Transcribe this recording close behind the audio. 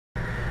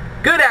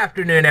Good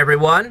afternoon,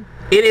 everyone.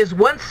 It is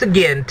once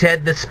again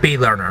Ted the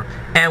Speed Learner,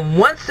 and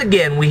once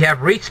again we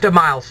have reached a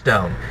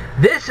milestone.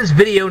 This is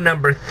video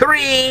number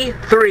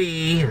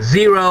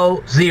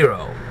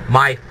 3300,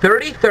 my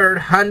 33rd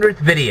 100th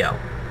video.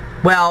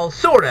 Well,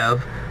 sort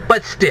of,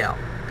 but still.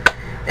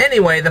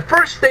 Anyway, the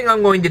first thing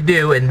I'm going to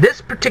do in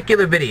this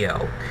particular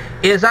video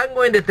is I'm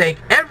going to thank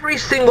every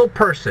single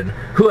person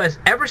who has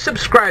ever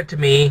subscribed to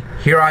me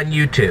here on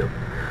YouTube.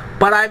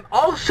 But I'm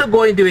also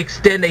going to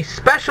extend a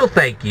special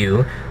thank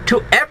you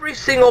to every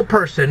single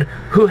person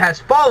who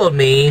has followed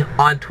me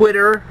on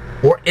Twitter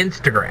or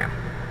Instagram.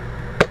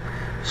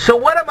 So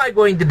what am I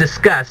going to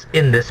discuss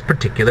in this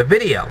particular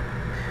video?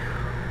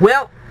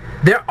 Well,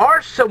 there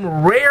are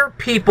some rare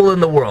people in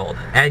the world,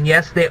 and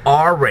yes, they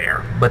are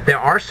rare, but there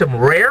are some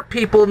rare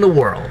people in the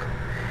world.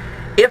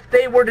 If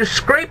they were to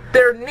scrape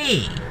their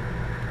knee,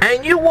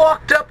 and you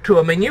walked up to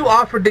them and you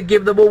offered to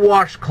give them a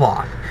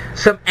washcloth,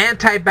 some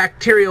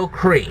antibacterial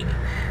cream,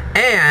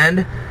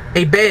 and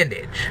a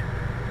bandage,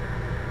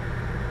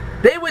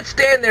 they would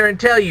stand there and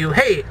tell you,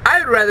 hey,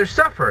 I'd rather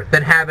suffer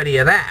than have any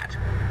of that.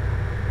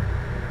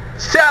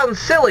 Sounds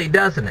silly,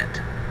 doesn't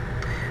it?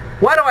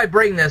 Why do I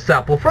bring this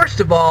up? Well, first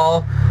of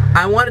all,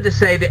 I wanted to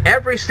say to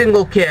every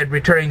single kid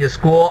returning to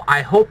school,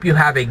 I hope you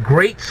have a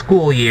great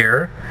school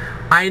year.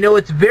 I know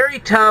it's very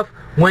tough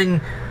when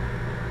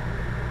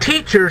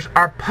teachers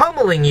are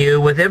pummeling you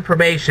with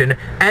information,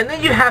 and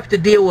then you have to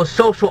deal with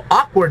social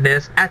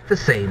awkwardness at the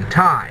same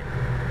time.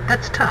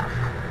 That's tough.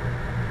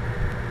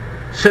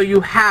 So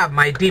you have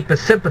my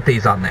deepest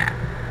sympathies on that.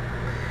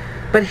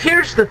 But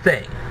here's the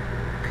thing.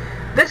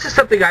 This is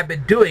something I've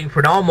been doing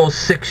for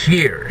almost 6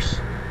 years.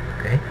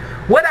 Okay?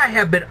 What I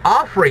have been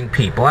offering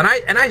people, and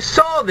I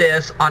saw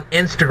this on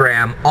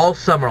Instagram all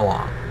summer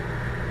long.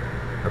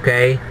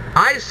 Okay?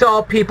 I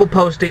saw people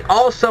posting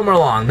all summer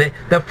long.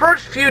 The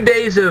first few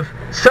days of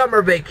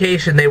summer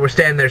vacation, they were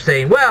standing there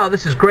saying, well,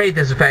 this is great,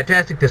 this is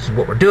fantastic, this is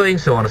what we're doing,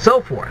 so on and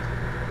so forth.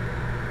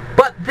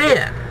 But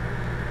then,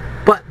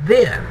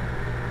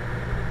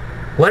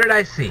 what did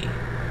I see?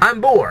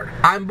 I'm bored,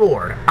 I'm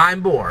bored,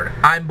 I'm bored,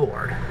 I'm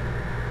bored.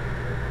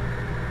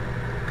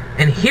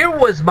 And here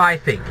was my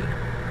thinking.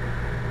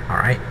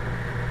 Alright?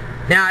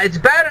 Now, it's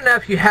bad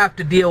enough you have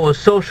to deal with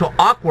social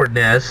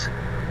awkwardness,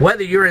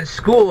 whether you're in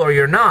school or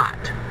you're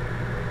not.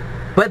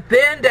 But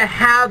then to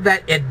have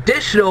that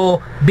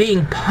additional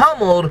being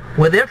pummeled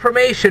with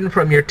information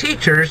from your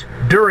teachers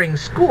during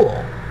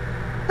school,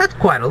 that's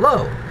quite a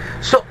load.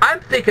 So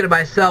I'm thinking to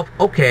myself,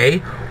 okay,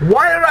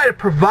 why don't I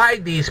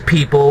provide these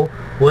people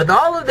with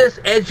all of this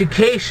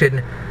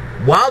education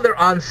while they're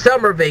on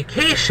summer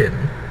vacation?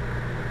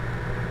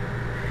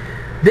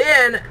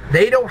 Then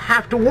they don't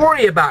have to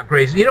worry about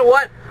grades. You know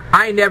what?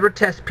 I never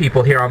test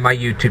people here on my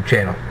YouTube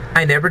channel.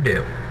 I never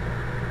do.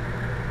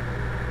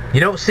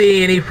 You don't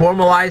see any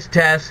formalized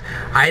tests.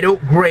 I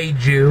don't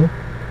grade you.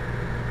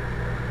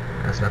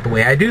 That's not the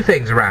way I do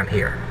things around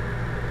here.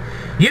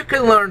 You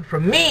can learn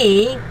from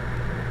me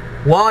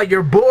while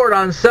you're bored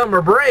on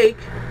summer break.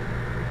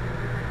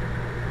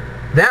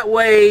 That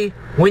way,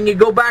 when you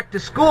go back to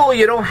school,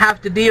 you don't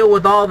have to deal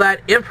with all that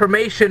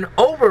information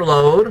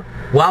overload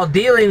while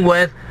dealing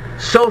with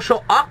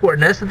social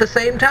awkwardness at the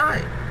same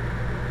time.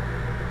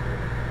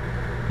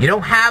 You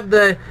don't have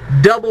the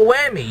double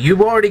whammy.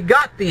 You've already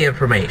got the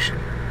information.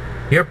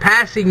 You're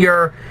passing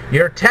your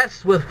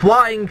tests with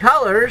flying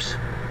colors,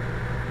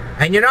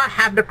 and you're not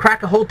having to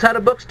crack a whole ton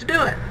of books to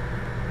do it.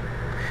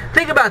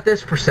 Think about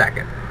this for a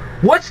second.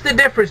 What's the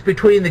difference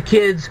between the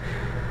kids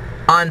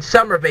on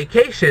summer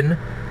vacation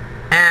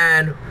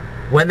and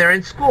when they're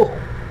in school?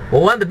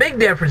 Well, one of the big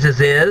differences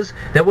is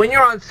that when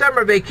you're on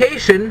summer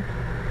vacation,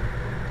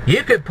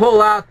 you could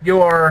pull out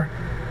your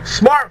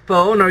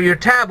smartphone or your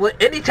tablet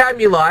anytime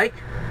you like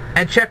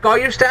and check all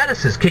your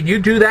statuses. Can you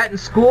do that in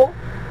school?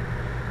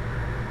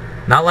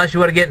 Not unless you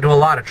want to get into a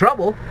lot of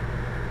trouble.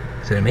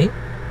 See what I mean?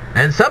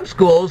 And some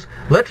schools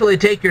literally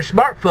take your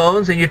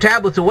smartphones and your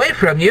tablets away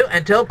from you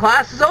until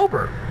class is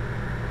over.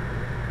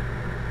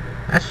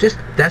 That's just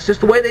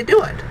the way they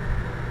do it.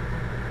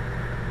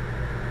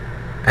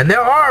 And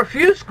there are a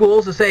few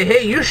schools that say,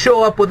 hey, you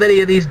show up with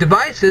any of these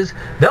devices,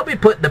 they'll be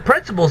put in the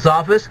principal's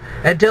office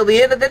until the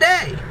end of the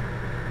day.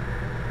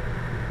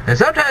 And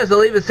sometimes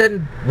they'll even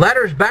send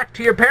letters back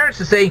to your parents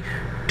to say,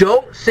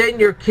 don't send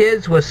your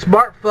kids with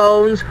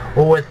smartphones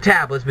or with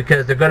tablets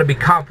because they're going to be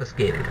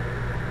confiscated.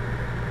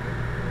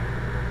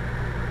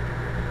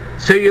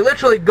 So you're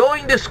literally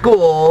going to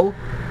school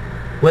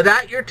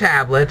without your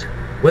tablet,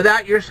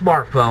 without your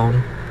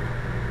smartphone,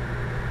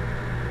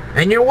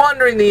 and you're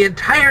wondering the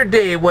entire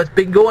day what's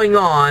been going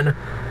on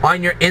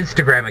your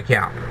Instagram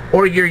account,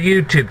 or your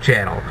YouTube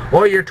channel,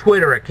 or your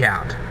Twitter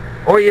account,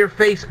 or your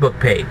Facebook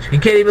page. You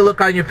can't even look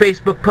on your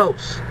Facebook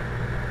posts.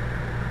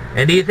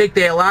 And do you think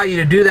they allow you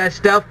to do that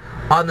stuff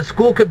on the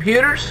school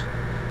computers?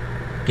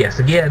 Guess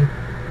again.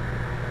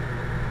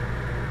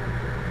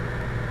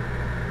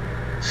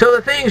 So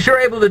the things you're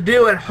able to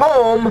do at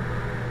home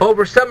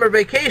over summer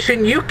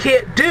vacation, you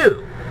can't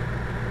do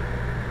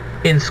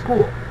in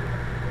school.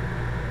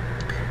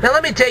 Now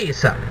let me tell you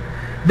something.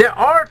 there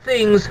are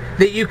things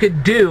that you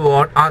could do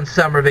on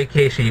summer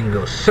vacation. You can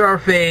go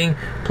surfing,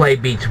 play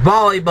beach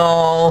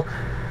volleyball,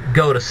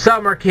 go to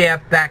summer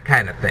camp, that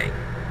kind of thing.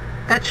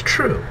 That's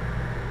true.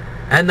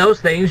 And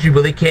those things you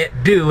really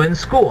can't do in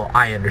school.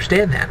 I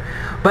understand that.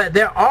 But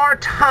there are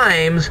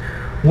times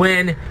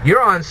when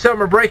you're on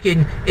summer break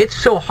and it's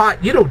so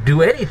hot you don't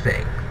do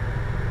anything.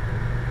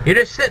 You're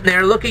just sitting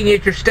there looking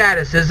at your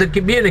statuses and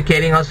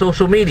communicating on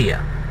social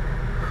media.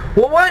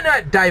 Well, why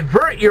not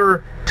divert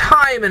your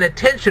time and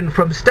attention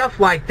from stuff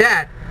like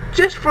that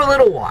just for a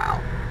little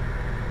while?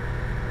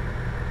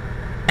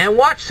 And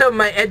watch some of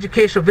my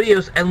educational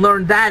videos and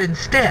learn that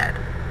instead.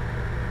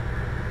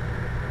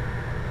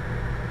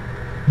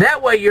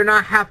 That way you're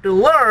not have to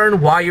learn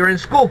while you're in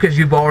school because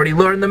you've already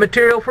learned the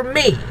material from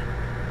me.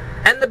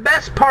 And the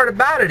best part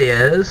about it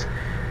is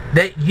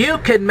that you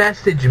can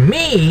message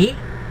me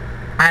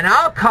and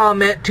I'll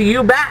comment to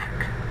you back.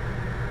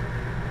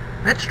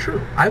 That's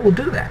true. I will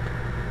do that.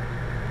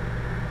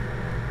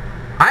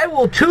 I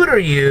will tutor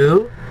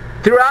you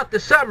throughout the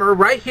summer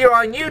right here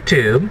on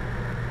YouTube.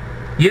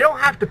 You don't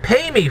have to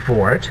pay me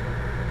for it.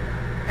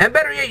 And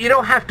better yet, you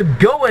don't have to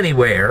go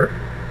anywhere.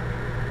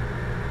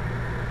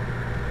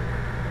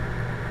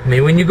 I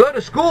mean, when you go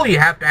to school, you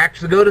have to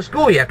actually go to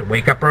school. You have to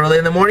wake up early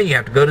in the morning, you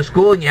have to go to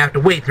school, and you have to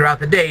wait throughout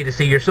the day to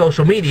see your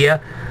social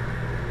media.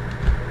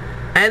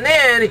 And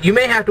then you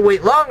may have to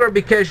wait longer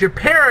because your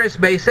parents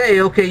may say,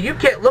 okay, you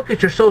can't look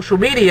at your social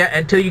media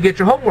until you get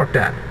your homework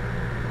done.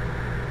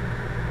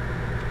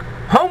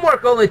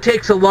 Homework only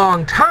takes a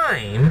long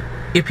time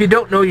if you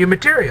don't know your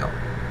material.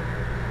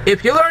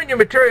 If you learn your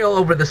material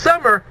over the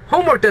summer,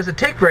 homework doesn't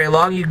take very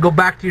long. You can go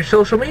back to your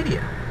social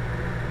media.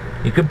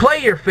 You can play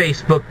your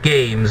Facebook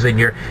games and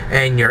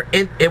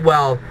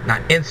well,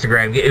 not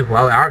Instagram.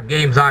 Well, there are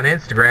games on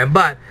Instagram,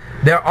 but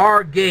there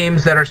are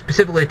games that are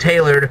specifically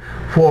tailored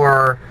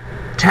for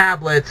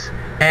tablets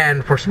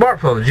and for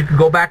smartphones. You can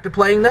go back to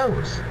playing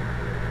those.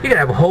 You can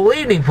have a whole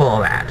evening full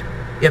of that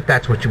if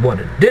that's what you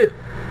wanted to do.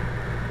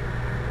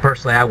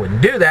 Personally, I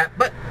wouldn't do that,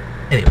 but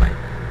anyway.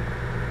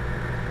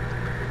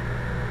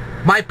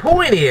 My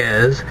point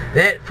is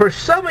that for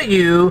some of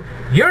you,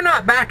 you're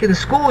not back in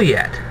school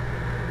yet.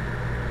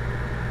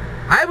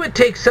 I would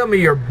take some of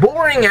your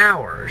boring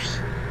hours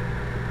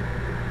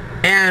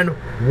and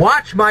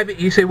watch my videos.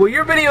 You say, well,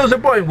 your videos are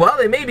boring. Well,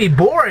 they may be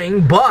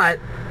boring, but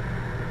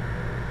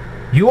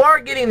you are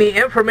getting the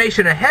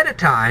information ahead of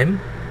time.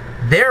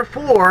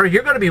 Therefore,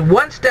 you're going to be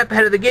one step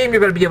ahead of the game. You're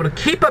going to be able to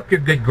keep up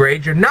your good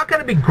grades. You're not going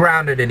to be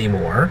grounded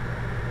anymore.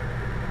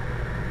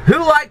 Who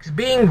likes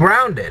being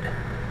grounded?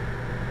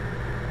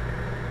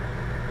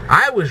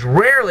 I was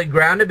rarely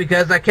grounded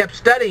because I kept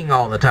studying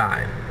all the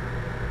time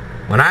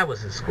when I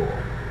was in school.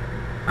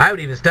 I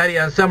would even study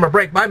on summer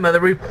break. My mother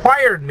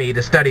required me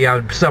to study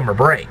on summer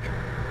break.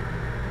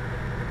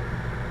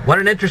 What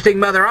an interesting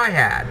mother I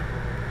had.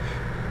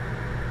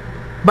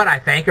 But I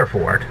thank her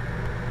for it.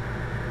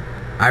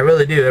 I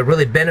really do. It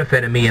really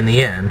benefited me in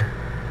the end.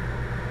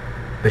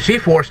 But she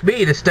forced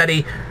me to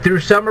study through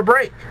summer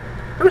break.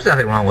 There was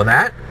nothing wrong with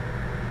that.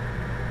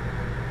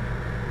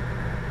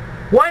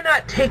 Why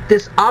not take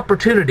this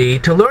opportunity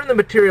to learn the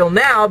material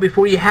now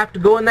before you have to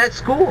go in that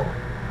school?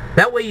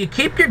 That way you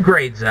keep your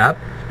grades up,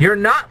 you're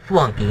not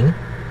flunking,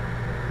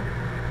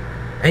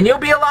 and you'll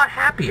be a lot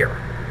happier.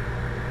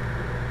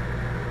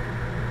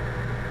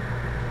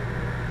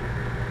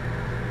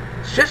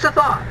 It's just a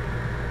thought.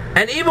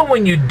 And even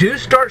when you do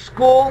start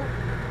school,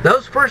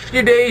 those first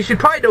few days, you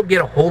probably don't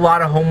get a whole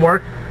lot of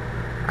homework.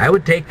 I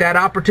would take that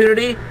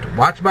opportunity to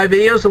watch my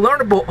videos and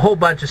learn a whole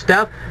bunch of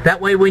stuff. That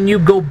way when you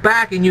go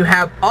back and you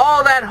have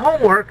all that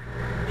homework,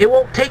 it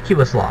won't take you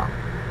as long.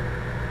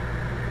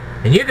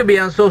 And you can be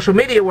on social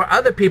media where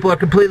other people are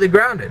completely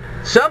grounded.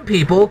 Some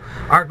people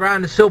are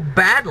grounded so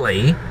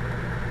badly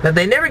that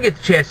they never get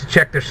the chance to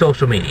check their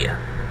social media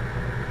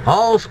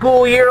all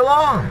school year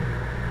long.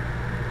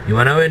 You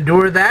want to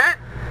endure that?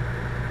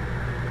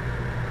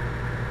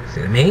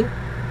 See what I mean?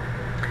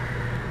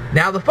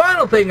 Now, the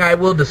final thing I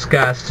will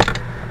discuss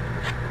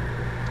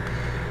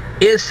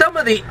is some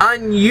of the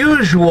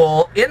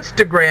unusual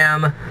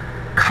Instagram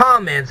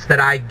comments that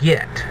I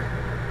get.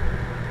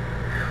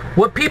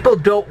 What people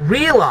don't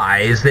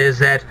realize is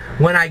that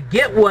when I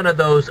get one of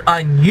those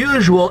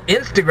unusual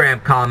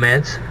Instagram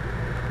comments,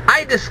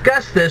 I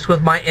discuss this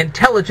with my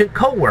intelligent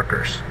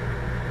coworkers.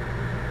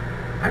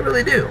 I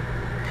really do.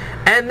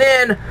 And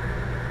then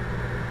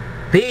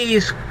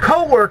these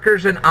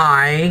coworkers and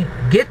I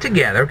get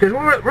together, because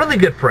we're really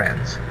good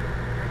friends,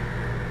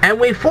 and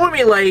we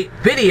formulate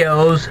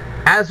videos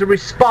as a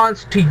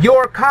response to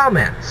your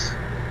comments.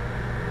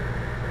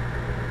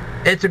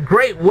 It's a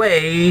great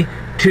way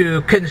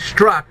to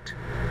construct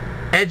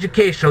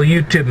educational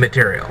YouTube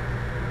material.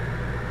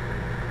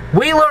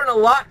 We learn a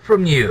lot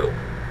from you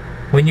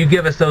when you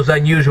give us those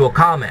unusual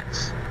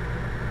comments.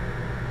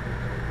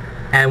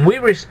 And we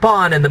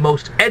respond in the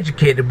most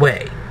educated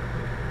way.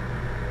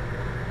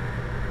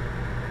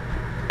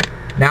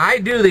 Now, I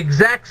do the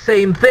exact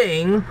same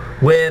thing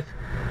with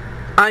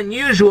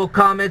unusual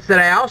comments that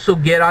I also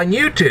get on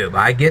YouTube.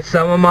 I get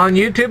some of them on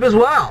YouTube as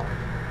well.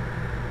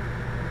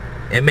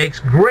 It makes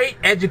great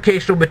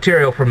educational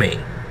material for me.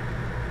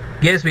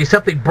 Gives me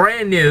something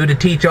brand new to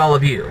teach all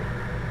of you.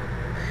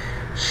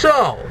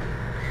 So,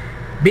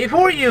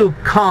 before you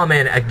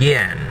comment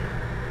again,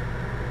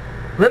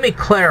 let me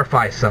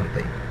clarify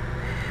something.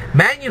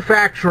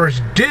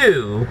 Manufacturers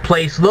do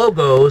place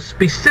logos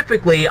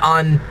specifically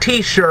on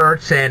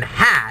t-shirts and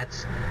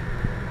hats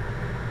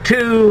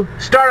to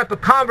start up a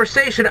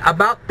conversation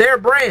about their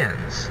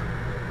brands.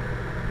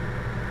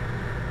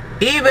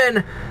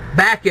 Even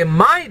back in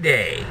my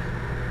day,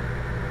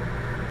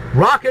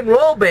 rock and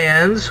roll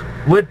bands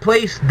would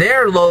place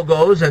their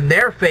logos and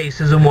their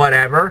faces and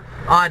whatever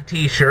on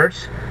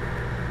t-shirts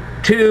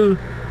to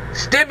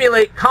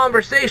stimulate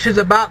conversations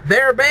about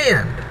their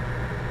band.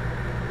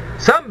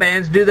 Some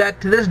bands do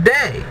that to this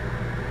day.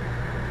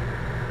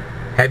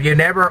 Have you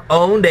never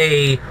owned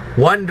a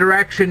One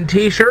Direction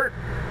t-shirt?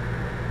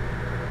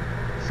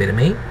 See to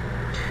me?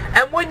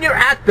 And when you're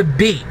at the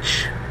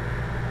beach,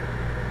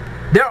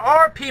 there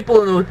are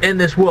people in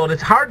this world,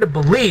 it's hard to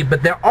believe,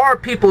 but there are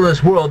people in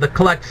this world that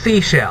collect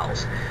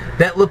seashells,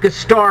 that look at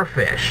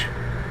starfish,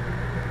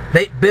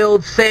 they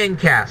build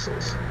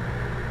sandcastles.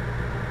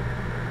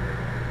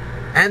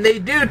 And they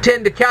do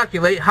tend to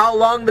calculate how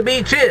long the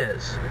beach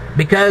is.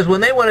 Because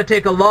when they want to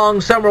take a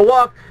long summer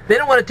walk, they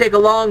don't want to take a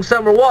long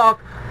summer walk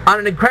on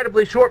an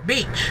incredibly short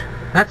beach.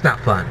 That's not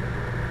fun.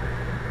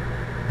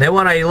 They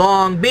want a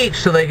long beach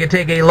so they can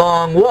take a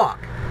long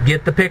walk.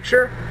 Get the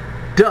picture?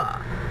 Duh.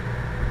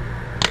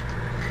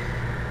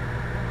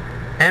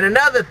 And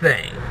another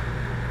thing,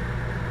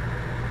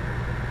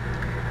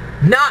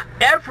 not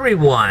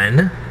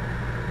everyone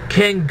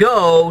can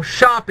go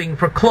shopping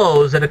for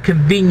clothes at a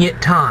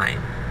convenient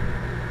time.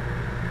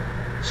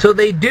 So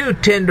they do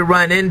tend to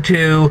run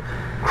into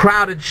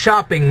crowded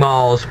shopping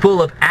malls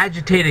full of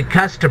agitated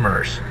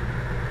customers.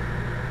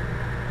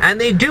 And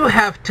they do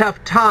have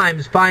tough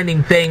times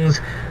finding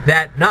things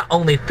that not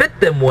only fit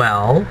them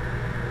well,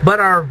 but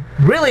are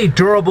really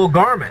durable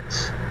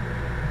garments.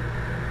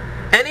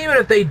 And even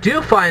if they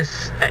do find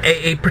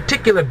a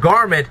particular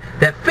garment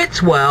that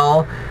fits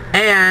well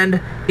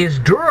and is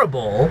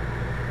durable,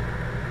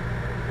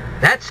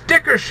 that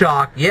sticker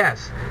shock,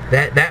 yes,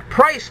 that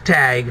price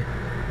tag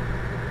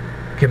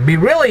can be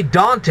really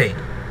daunting,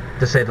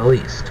 to say the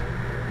least.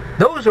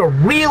 Those are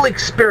real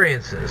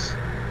experiences.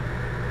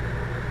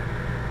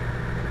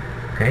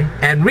 Okay?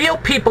 And real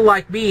people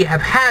like me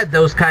have had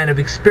those kind of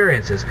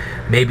experiences.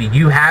 Maybe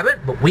you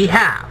haven't, but we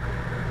have.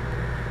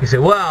 You say,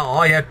 well,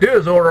 all you have to do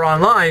is order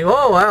online.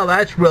 Oh, well,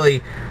 that's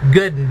really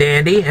good and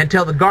dandy.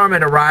 Until the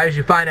garment arrives,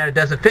 you find out it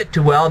doesn't fit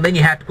too well, and then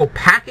you have to go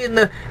pack it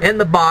in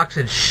the box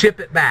and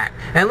ship it back.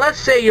 And let's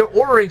say you're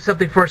ordering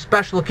something for a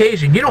special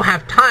occasion. You don't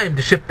have time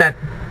to ship that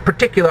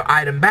particular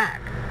item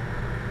back.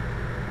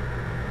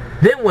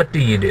 Then what do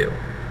you do?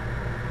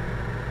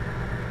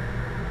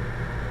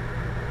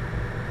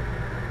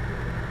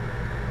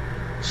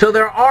 So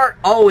there aren't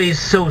always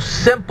so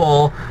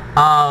simple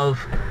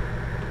of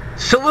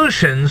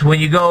solutions when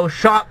you go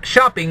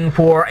shopping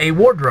for a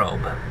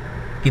wardrobe.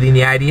 Getting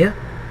the idea?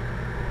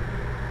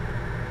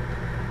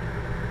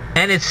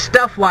 And it's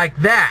stuff like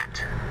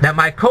that that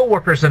my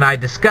coworkers and I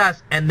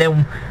discuss, and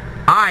then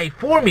I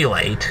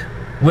formulate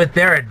with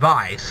their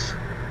advice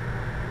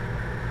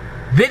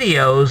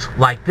videos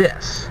like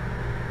this.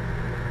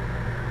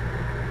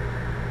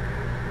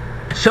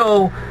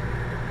 So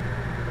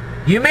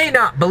you may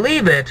not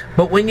believe it,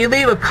 but when you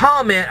leave a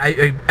comment,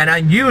 an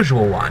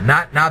unusual one,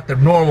 not the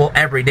normal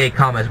everyday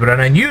comments, but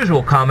an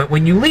unusual comment,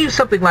 when you leave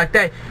something like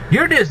that,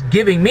 you're just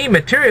giving me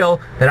material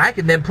that I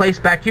can then place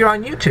back here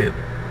on YouTube.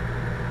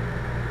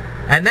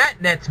 And that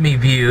nets me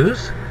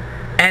views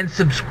and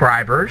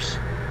subscribers.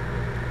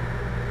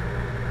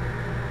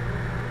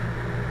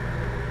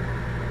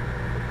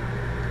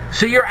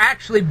 So you're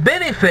actually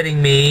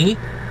benefiting me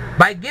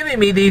by giving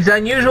me these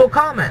unusual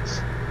comments.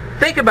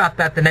 Think about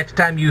that the next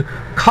time you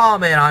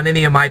comment on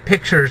any of my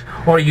pictures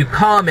or you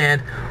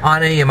comment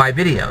on any of my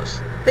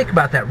videos. Think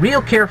about that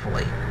real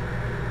carefully.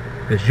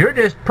 Because you're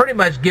just pretty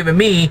much giving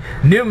me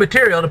new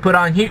material to put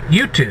on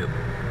YouTube.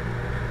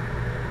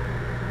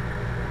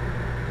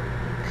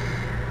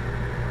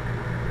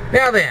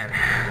 Now then,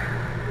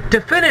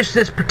 to finish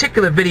this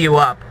particular video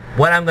up,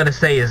 what I'm going to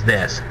say is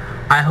this.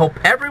 I hope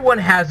everyone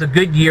has a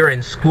good year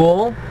in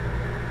school.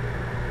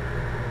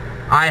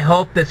 I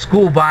hope that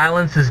school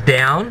violence is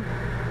down,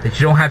 that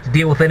you don't have to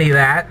deal with any of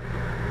that.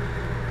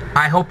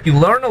 I hope you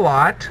learn a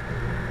lot.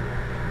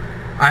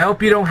 I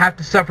hope you don't have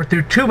to suffer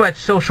through too much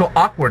social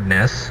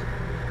awkwardness.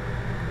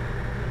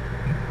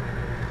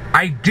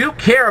 I do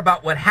care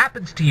about what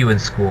happens to you in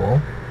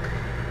school.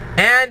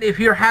 And if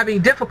you're having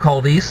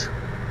difficulties,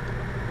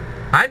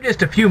 I'm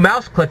just a few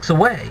mouse clicks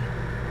away.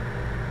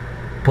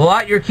 Pull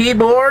out your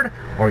keyboard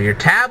or your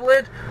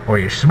tablet or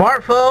your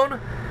smartphone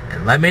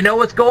and let me know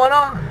what's going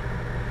on.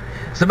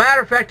 As a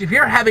matter of fact, if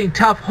you're having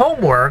tough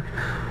homework,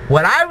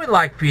 what I would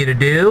like for you to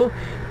do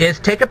is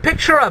take a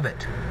picture of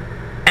it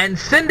and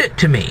send it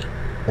to me,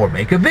 or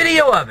make a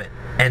video of it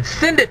and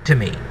send it to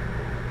me,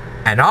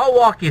 and I'll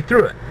walk you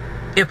through it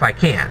if I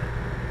can.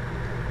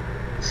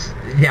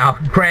 Now,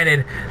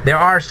 granted, there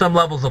are some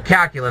levels of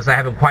calculus I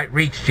haven't quite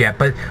reached yet,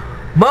 but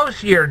most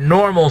of your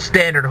normal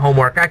standard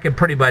homework I can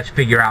pretty much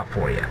figure out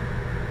for you.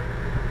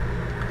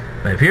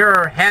 But if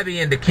you're heavy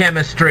into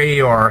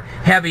chemistry or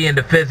heavy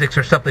into physics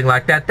or something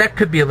like that, that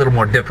could be a little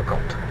more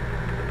difficult.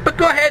 But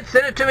go ahead,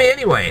 send it to me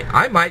anyway.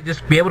 I might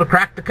just be able to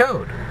crack the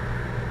code.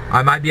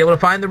 I might be able to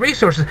find the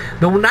resources.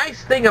 The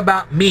nice thing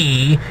about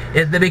me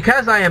is that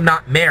because I am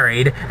not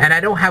married and I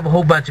don't have a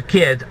whole bunch of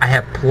kids, I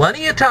have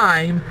plenty of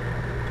time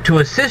to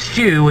assist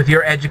you with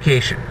your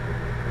education.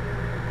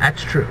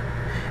 That's true.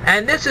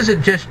 And this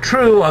isn't just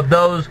true of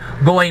those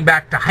going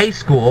back to high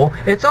school.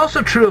 It's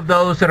also true of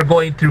those that are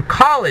going through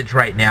college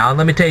right now. And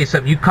let me tell you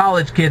something, you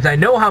college kids, I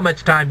know how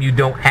much time you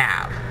don't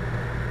have.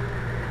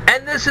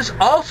 And this is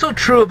also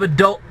true of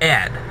adult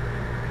ed.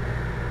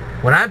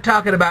 When I'm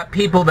talking about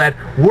people that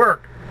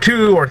work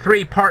 2 or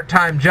 3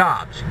 part-time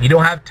jobs, you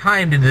don't have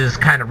time to do this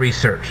kind of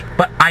research.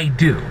 But I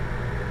do.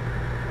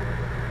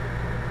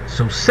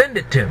 So send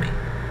it to me.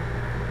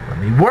 Let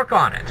me work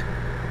on it.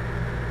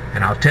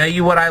 And I'll tell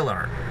you what I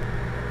learned.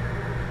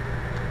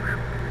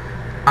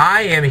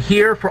 I am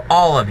here for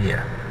all of you.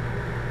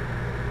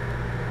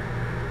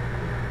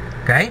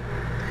 Okay?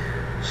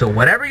 So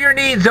whatever your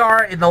needs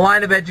are in the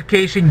line of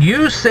education,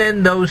 you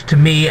send those to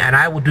me and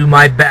I will do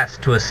my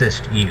best to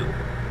assist you.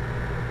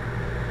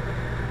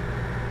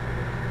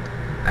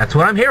 That's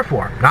what I'm here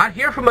for. I'm not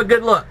here for my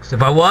good looks.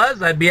 If I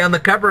was, I'd be on the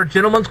cover of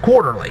Gentleman's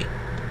Quarterly.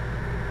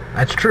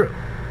 That's true.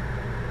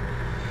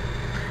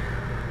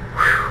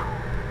 Whew.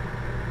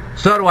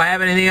 So do I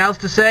have anything else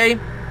to say?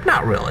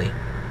 Not really.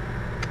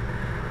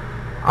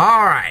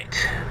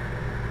 Alright.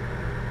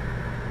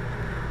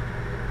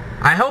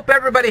 I hope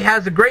everybody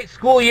has a great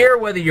school year,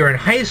 whether you're in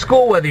high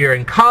school, whether you're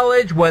in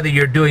college, whether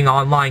you're doing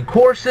online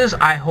courses.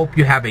 I hope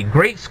you have a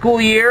great school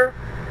year.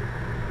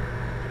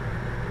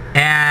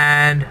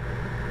 And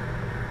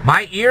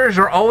my ears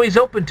are always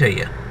open to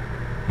you.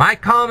 My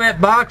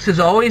comment box is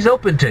always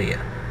open to you.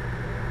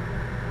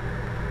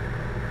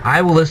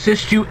 I will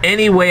assist you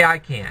any way I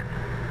can.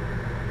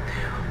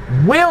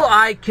 Will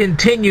I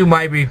continue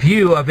my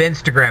review of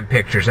Instagram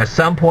pictures? At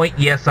some point,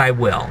 yes, I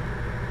will.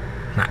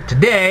 Not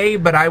today,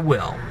 but I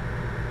will.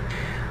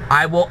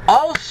 I will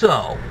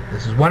also,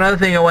 this is one other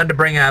thing I wanted to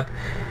bring up,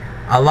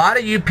 a lot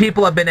of you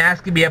people have been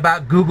asking me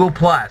about Google+.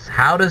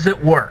 How does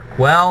it work?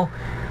 Well,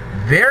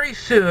 very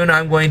soon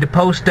I'm going to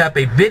post up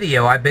a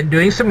video. I've been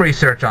doing some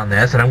research on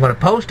this, and I'm going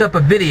to post up a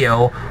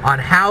video on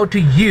how to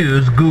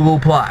use Google+.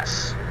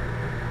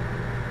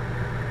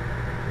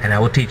 And I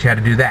will teach you how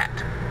to do that.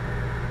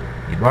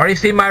 You've already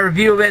seen my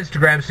review of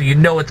Instagram, so you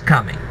know it's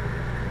coming.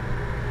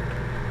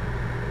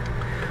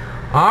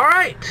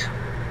 Alright.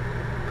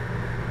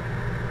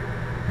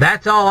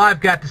 That's all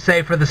I've got to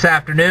say for this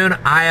afternoon.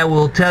 I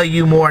will tell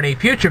you more in a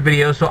future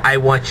video, so I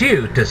want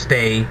you to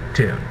stay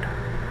tuned.